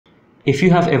If you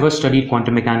have ever studied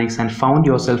quantum mechanics and found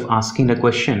yourself asking the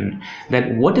question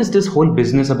that what is this whole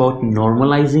business about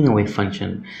normalizing a wave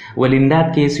function? Well, in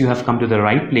that case, you have come to the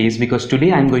right place, because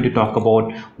today I'm going to talk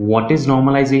about what is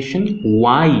normalization,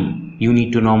 why you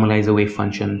need to normalize a wave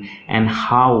function, and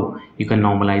how you can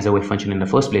normalize a wave function in the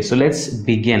first place. So let's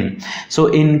begin. So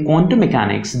in quantum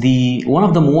mechanics, one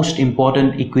of the most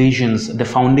important equations, the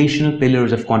foundational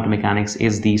pillars of quantum mechanics,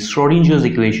 is the Schrodinger's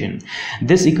equation.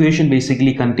 This equation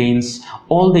basically contains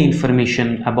all the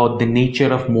information about the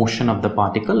nature of motion of the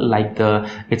particle, like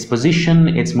its position,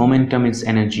 its momentum, its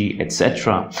energy,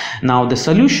 etc. Now, the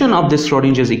solution of this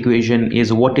Schrodinger's equation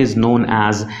is what is known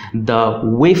as the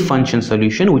wave function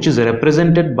solution, which is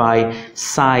represented by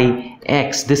psi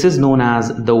x. This is known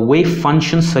as the wave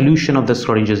function solution of the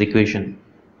Schrodinger's equation.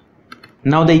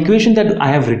 Now, the equation that I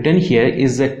have written here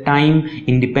is a time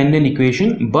independent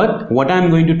equation, but what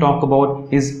I'm going to talk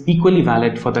about is equally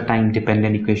valid for the time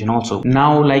dependent equation also.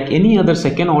 Now, like any other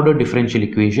second order differential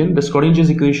equation, the Schrodinger's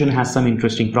equation has some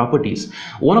interesting properties.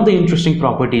 One of the interesting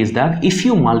properties is that if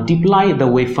you multiply the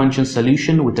wave function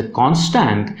solution with a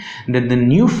constant, then the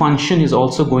new function is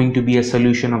also going to be a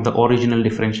solution of the original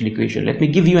differential equation. Let me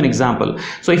give you an example.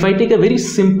 So if I take a very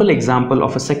simple example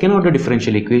of a second order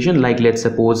differential equation, like let's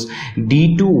suppose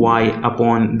d2y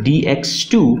upon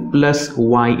dx2 plus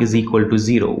y is equal to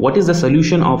 0. What is the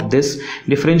solution of this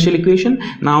differential equation?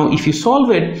 Now, if you solve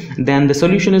it, then the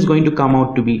solution is going to come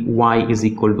out to be y is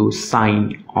equal to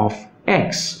sine of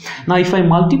x. Now, if I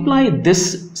multiply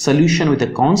this solution with a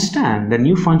constant, the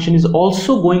new function is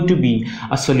also going to be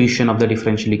a solution of the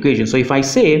differential equation. So if I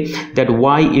say that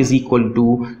y is equal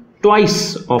to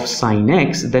twice of sine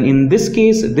x, then in this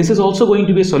case this is also going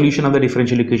to be a solution of the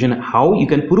differential equation. How you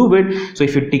can prove it? So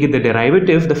if you take the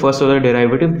derivative, the first order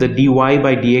derivative, the dy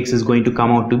by dx is going to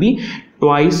come out to be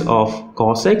twice of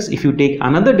cos x. If you take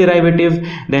another derivative,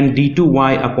 then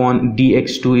d2y upon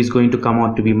dx2 is going to come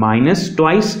out to be minus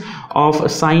twice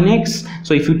of sine x.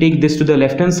 So if you take this to the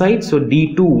left hand side, so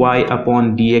d2y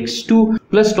upon dx2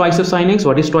 plus twice of sine x.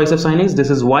 What is twice of sine x?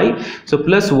 This is y. So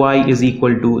plus y is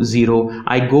equal to 0.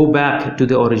 I go back to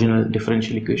the original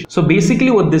differential equation. So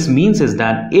basically what this means is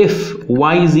that if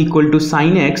y is equal to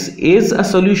sine x is a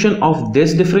solution of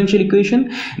this differential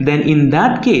equation, then in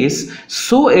that case,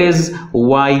 so is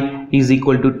y is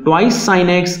equal to twice sine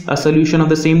x, a solution of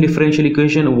the same differential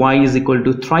equation. Y is equal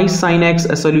to thrice sine x,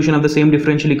 a solution of the same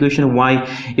differential equation.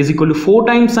 Y is equal to 4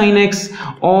 times sine x,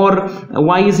 or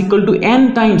y is equal to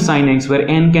n times sine x, where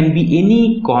n can be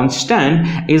any constant,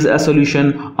 is a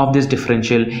solution of this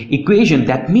differential equation.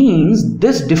 That means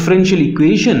this differential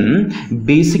equation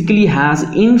basically has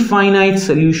infinite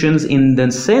solutions, in the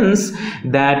sense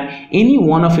that any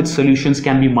one of its solutions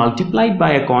can be multiplied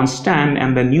by a constant,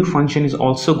 and the new function is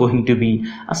also going to be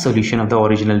a solution of the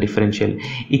original differential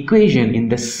equation. In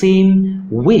the same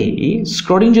way,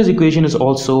 Schrodinger's equation is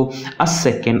also a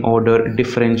second order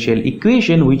differential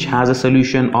equation which has a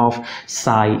solution of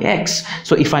psi x.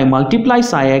 So if I multiply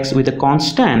psi x with a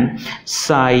constant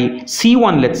psi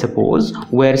c1, let's suppose,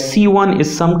 where c1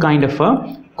 is some kind of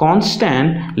a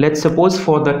constant, let's suppose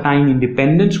for the time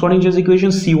independent Schrodinger's equation,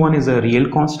 c1 is a real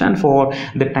constant. For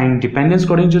the time dependent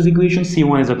Schrodinger's equation,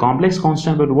 c1 is a complex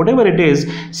constant. But whatever it is,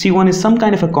 c1 is some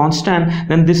kind of a constant,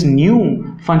 then this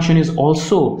new function is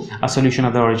also a solution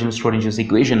of the original Schrodinger's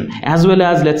equation. As well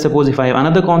as, let's suppose if I have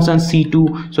another constant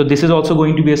c2, so this is also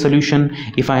going to be a solution.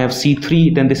 If I have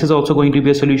c3, then this is also going to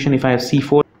be a solution. If I have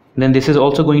c4, then this is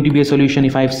also going to be a solution.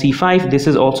 If I have c5, this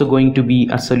is also going to be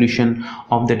a solution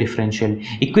of the differential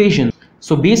equation.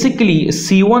 So basically,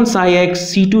 c1 psi x,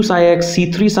 c2 psi x,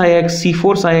 c3 psi x,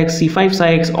 c4 psi x, c5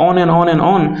 psi x, on and on and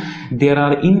on, there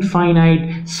are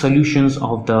infinite solutions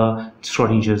of the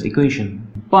Schrodinger's equation.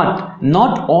 But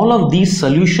not all of these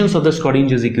solutions of the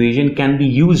Schrodinger's equation can be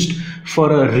used for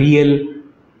a real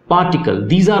particle.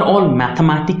 These are all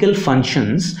mathematical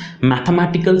functions,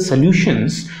 mathematical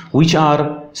solutions, which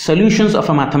are solutions of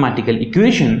a mathematical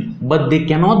equation, but they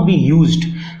cannot be used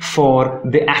for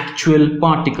the actual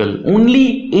particle.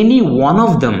 Only any one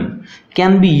of them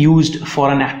can be used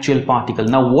for an actual particle.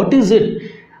 Now, what is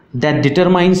it that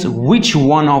determines which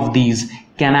one of these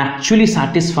can actually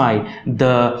satisfy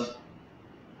the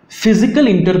physical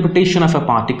interpretation of a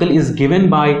particle is given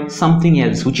by something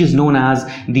else, which is known as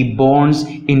the Born's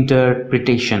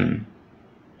interpretation.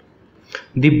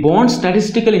 The bond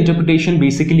statistical interpretation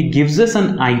basically gives us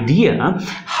an idea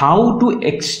how to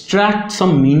extract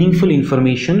some meaningful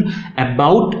information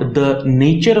about the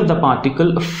nature of the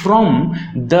particle from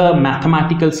the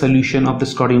mathematical solution of the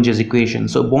Schrodinger equation.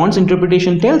 So Bond's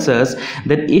interpretation tells us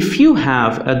that if you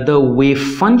have the wave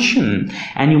function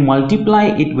and you multiply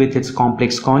it with its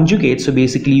complex conjugate, so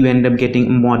basically you end up getting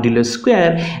modulus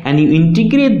square, and you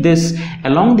integrate this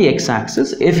along the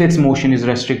x-axis if its motion is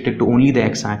restricted to only the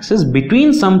x-axis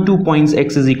between some 2 points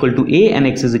x is equal to a and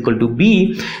x is equal to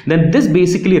b, then this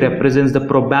basically represents the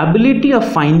probability of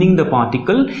finding the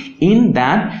particle in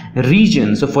that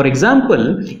region. So for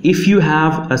example, if you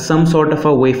have some sort of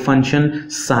a wave function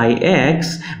psi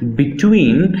x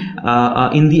between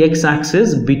in the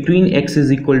x-axis between x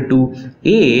is equal to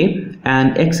a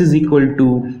and x is equal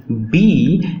to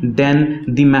b, then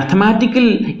the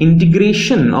mathematical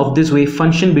integration of this wave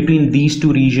function between these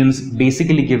two regions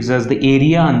basically gives us the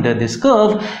area under this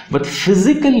curve. But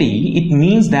physically it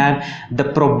means that the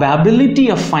probability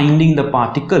of finding the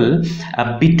particle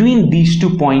between these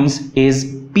 2 points is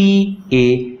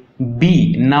PAB.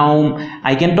 Now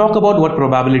I can talk about what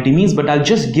probability means, but I'll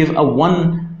just give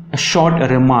a short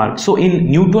remark. So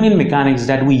in Newtonian mechanics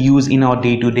that we use in our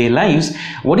day-to-day lives,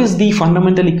 what is the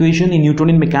fundamental equation in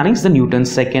Newtonian mechanics? The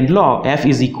Newton's second law, F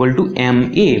is equal to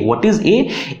ma. What is A?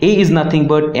 A is nothing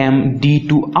but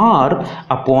md2r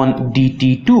upon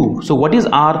dt2. So what is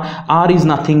r? R is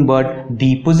nothing but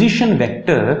the position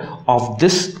vector of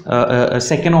this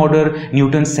second order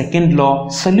Newton's second law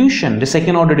solution, the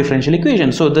second order differential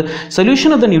equation. So the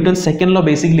solution of the Newton's second law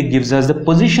basically gives us the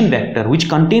position vector, which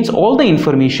contains all the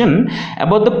information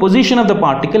about the position of the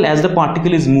particle as the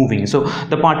particle is moving. So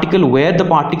the particle, where the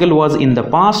particle was in the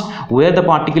past, where the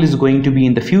particle is going to be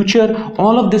in the future,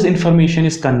 all of this information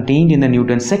is contained in the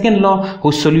Newton's second law,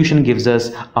 whose solution gives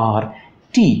us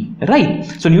RT, right?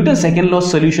 So Newton's second law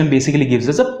solution basically gives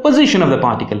us a position of the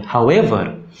particle.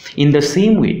 However, in the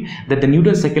same way that the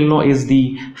Newton's second law is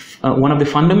the one of the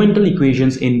fundamental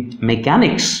equations in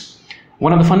mechanics,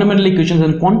 one of the fundamental equations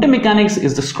in quantum mechanics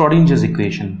is the Schrodinger's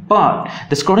equation. But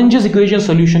the Schrodinger's equation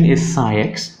solution is psi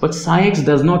x, but psi x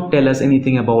does not tell us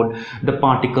anything about the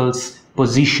particle's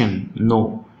position.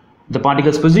 No. The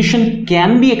particle's position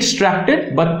can be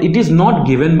extracted, but it is not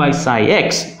given by psi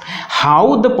x.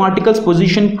 How the particle's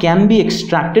position can be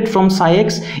extracted from psi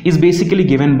x is basically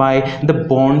given by the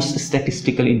Bond's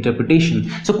statistical interpretation.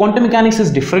 So quantum mechanics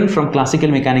is different from classical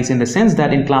mechanics in the sense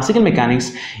that in classical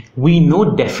mechanics we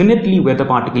know definitely where the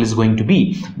particle is going to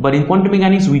be, but in quantum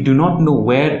mechanics we do not know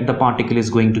where the particle is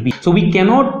going to be. So we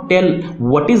cannot tell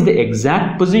what is the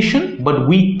exact position, but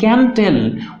we can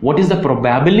tell what is the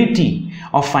probability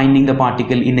of finding the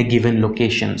particle in a given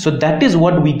location. So that is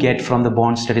what we get from the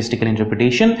Bond's statistical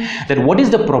interpretation, that what is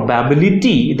the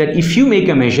probability that if you make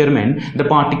a measurement, the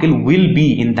particle will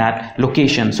be in that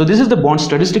location. So this is the Bond's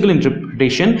statistical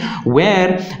interpretation,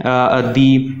 where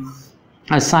the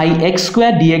psi x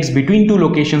square dx between two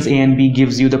locations a and b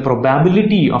gives you the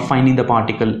probability of finding the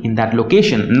particle in that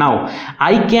location. Now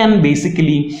I can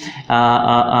basically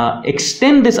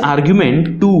extend this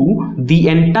argument to the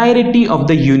entirety of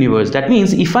the universe. That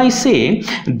means if I say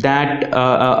that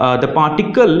the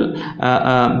particle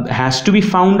has to be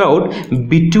found out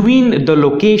between the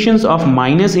locations of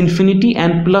 -infinity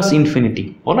and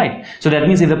 +infinity, all right, so that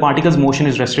means if the particle's motion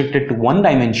is restricted to one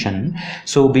dimension,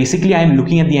 so basically I am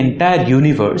looking at the entire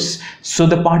universe, so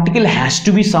the particle has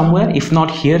to be somewhere, if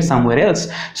not here, somewhere else.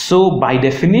 So by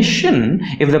definition,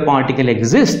 if the particle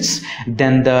exists,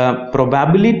 then the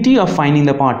probability of finding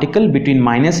the particle between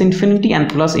 -infinity and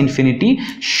 +infinity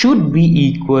should be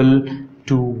equal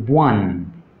to 1.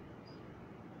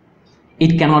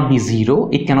 It cannot be 0,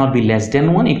 it cannot be less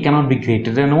than 1, it cannot be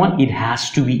greater than 1, it has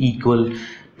to be equal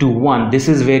to 1. This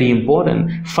is very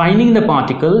important. Finding the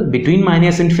particle between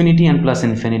 -infinity and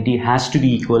 +infinity has to be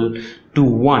equal to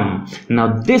 1. Now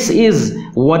this is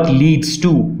what leads to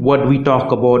what we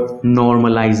talk about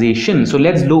normalization. So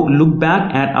let's look back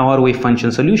at our wave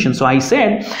function solution. So I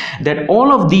said that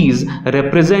all of these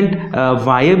represent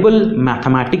viable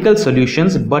mathematical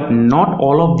solutions, but not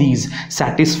all of these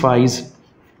satisfies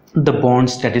the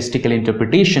Bond's statistical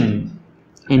interpretation.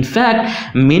 In fact,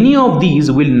 many of these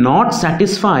will not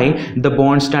satisfy the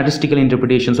Bond's statistical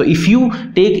interpretation. So if you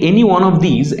take any one of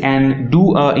these and do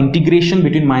an integration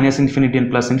between -infinity and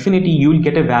 +infinity, you will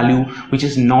get a value which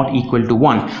is not equal to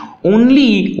 1.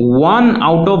 Only one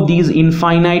out of these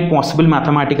infinite possible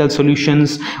mathematical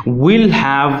solutions will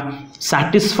have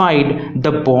satisfied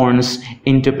the Bond's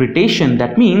interpretation.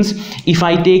 That means if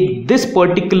I take this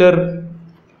particular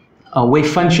wave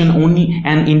function only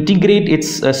and integrate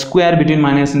its square between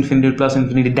minus infinity to plus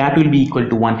infinity, that will be equal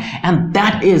to 1, and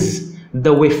that is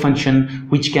the wave function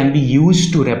which can be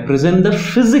used to represent the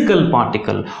physical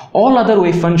particle. All other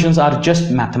wave functions are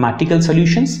just mathematical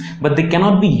solutions, but they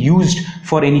cannot be used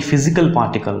for any physical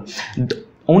particle.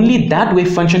 Only that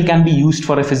wave function can be used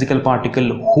for a physical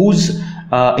particle whose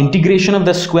integration of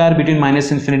the square between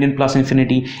minus infinity and plus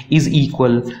infinity is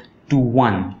equal to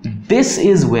 1. This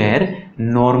is where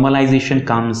normalization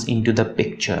comes into the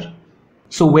picture.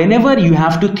 So whenever you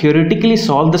have to theoretically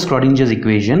solve the Schrodinger's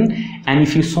equation, and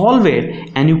if you solve it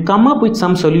and you come up with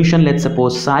some solution, let's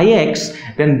suppose psi x,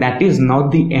 then that is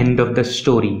not the end of the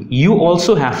story. You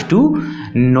also have to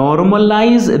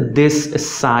normalize this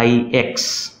psi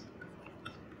x.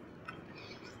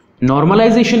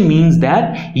 Normalization means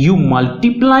that you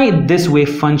multiply this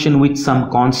wave function with some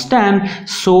constant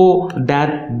so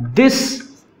that this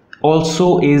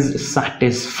also is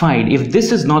satisfied. If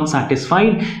this is not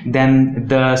satisfied, then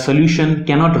the solution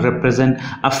cannot represent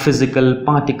a physical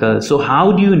particle. So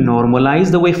how do you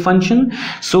normalize the wave function?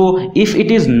 So if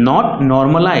it is not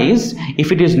normalized,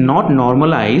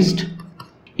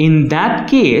 in that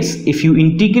case, if you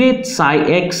integrate psi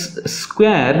x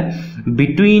square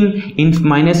between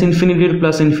minus infinity to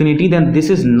plus infinity, then this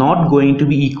is not going to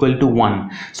be equal to 1.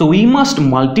 So we must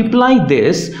multiply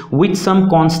this with some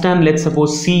constant, let's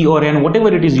suppose c or n,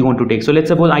 whatever it is you want to take. So let's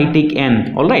suppose I take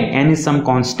n, all right, n is some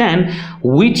constant,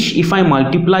 which if I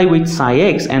multiply with psi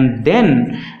x and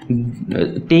then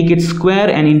take its square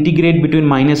and integrate between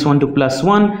minus 1 to plus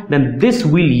 1, then this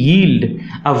will yield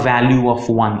a value of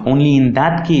 1. Only in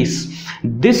that case,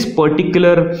 this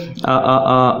particular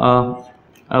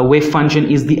wave function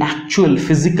is the actual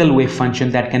physical wave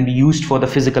function that can be used for the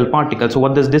physical particle. So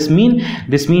what does this mean?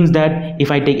 This means that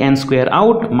if I take n square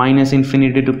out, minus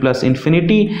infinity to plus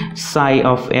infinity, psi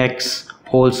of x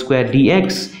whole square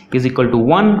dx is equal to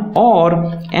 1, or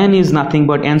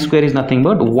n square is nothing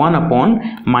but 1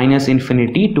 upon minus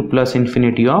infinity to plus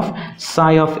infinity of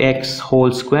psi of x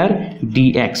whole square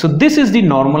dx. So this is the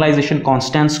normalization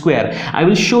constant square. I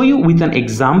will show you with an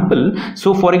example.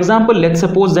 So for example, let's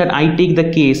suppose that I take the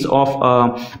case of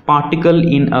a particle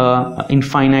in a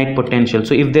infinite potential.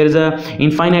 So if there is a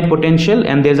infinite potential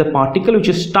and there is a particle which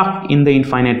is stuck in the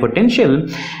infinite potential,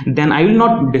 then I will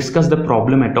not discuss the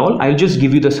problem at all. I will just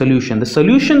give you the solution. The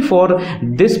solution for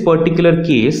this particular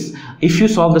case, if you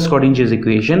solve the Schrodinger's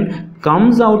equation,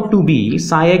 comes out to be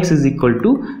psi x is equal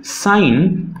to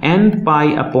sine n pi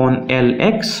upon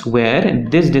Lx, where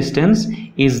this distance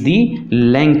is the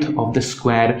length of the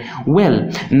square.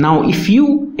 Well, now if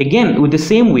you, again with the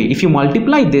same way, if you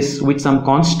multiply this with some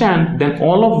constant, then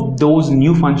all of those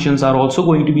new functions are also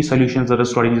going to be solutions of the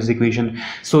Schrodinger's equation.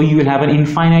 So you will have an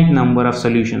infinite number of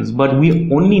solutions, but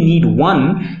we only need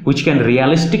one which can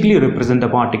realistically represent the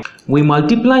particle. We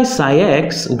multiply psi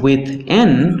x with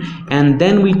n and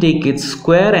then we take its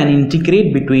square and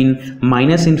integrate between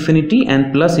minus infinity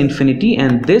and plus infinity,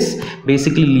 and this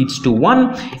basically leads to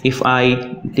 1. If I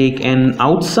take n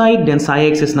outside, then psi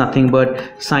x is nothing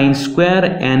but sine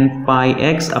square n pi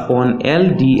x upon L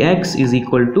dx is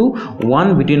equal to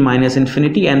 1 between minus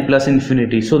infinity and plus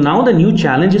infinity. So now the new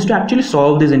challenge is to actually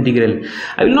solve this integral.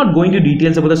 I will not go into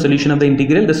details about the solution of the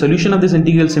integral. The solution of this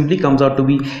integral simply comes out to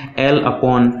be L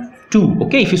upon 2.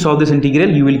 Okay, if you solve this integral,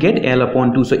 you will get L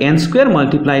upon 2. So n square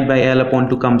multiplied by L upon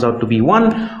 2 comes out to be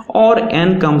 1, or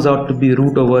n comes out to be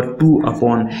root over 2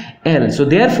 upon L. So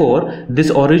therefore,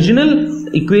 this original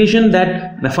equation,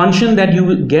 that the function that you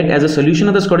will get as a solution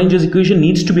of the Schrodinger's equation,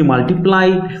 needs to be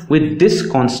multiplied with this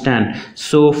constant.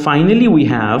 So finally we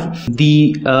have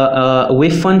the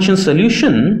wave function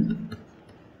solution,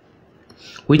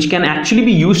 which can actually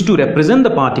be used to represent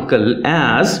the particle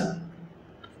as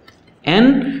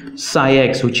n psi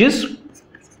x, which is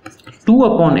 2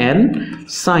 upon n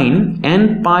sine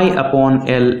n pi upon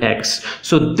Lx.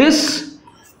 So this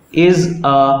is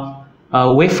a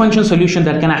wave function solution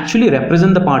that can actually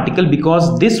represent the particle,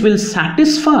 because this will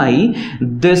satisfy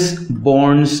this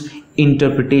Born's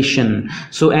interpretation.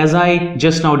 So as I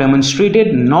just now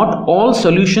demonstrated, not all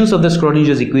solutions of the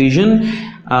Schrodinger's equation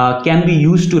can be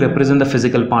used to represent the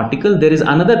physical particle. There is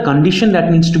another condition that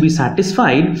needs to be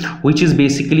satisfied, which is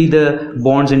basically the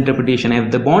Born's interpretation.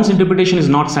 If the Born's interpretation is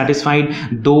not satisfied,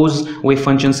 those wave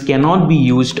functions cannot be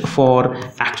used for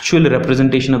actual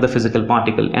representation of the physical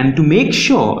particle. And to make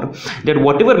sure that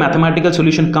whatever mathematical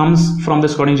solution comes from the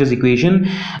Schrodinger's equation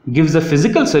gives a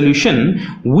physical solution,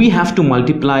 we have to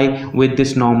multiply with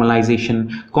this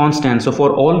normalization constant. So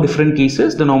for all different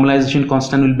cases, the normalization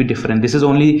constant will be different. This is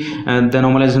only the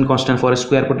normalization normalization constant for a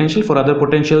square potential. For other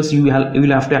potentials, you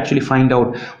will have to actually find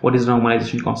out what is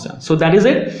normalization constant. So that is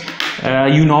it.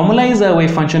 You normalize a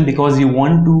wave function because you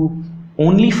want to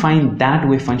only find that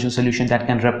wave function solution that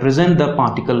can represent the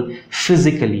particle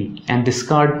physically and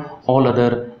discard all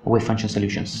other wave function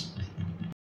solutions.